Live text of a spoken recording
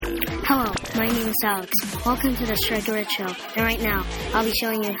Hello, my name is Alex. Welcome to the Striker Rich Show. And right now, I'll be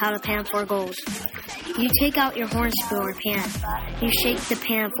showing you how to pan 4 goals. You take out your horn spoon or pan. You shake the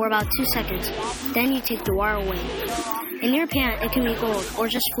pan for about 2 seconds. Then you take the water away. In your pan, it can be gold or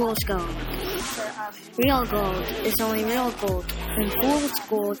just fool's gold. Real gold is only real gold, and fool's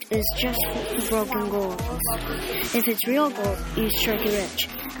gold is just broken gold. If it's real gold, you strike it rich.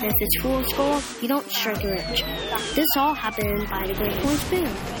 And if it's fool's gold, you don't strike it rich. This all happened by the great horn spoon.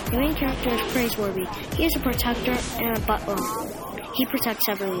 The main character is praiseworthy. He is a protector and a butler. He protects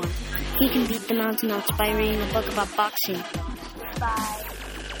everyone. He can beat the mountain ox by reading a book about boxing.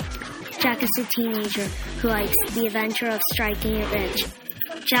 Jack is a teenager who likes the adventure of striking it rich.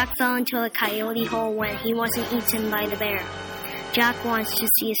 Jack fell into a coyote hole when he wasn't eaten by the bear. Jack wants to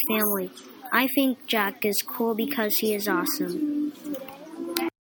see his family. I think Jack is cool because he is awesome.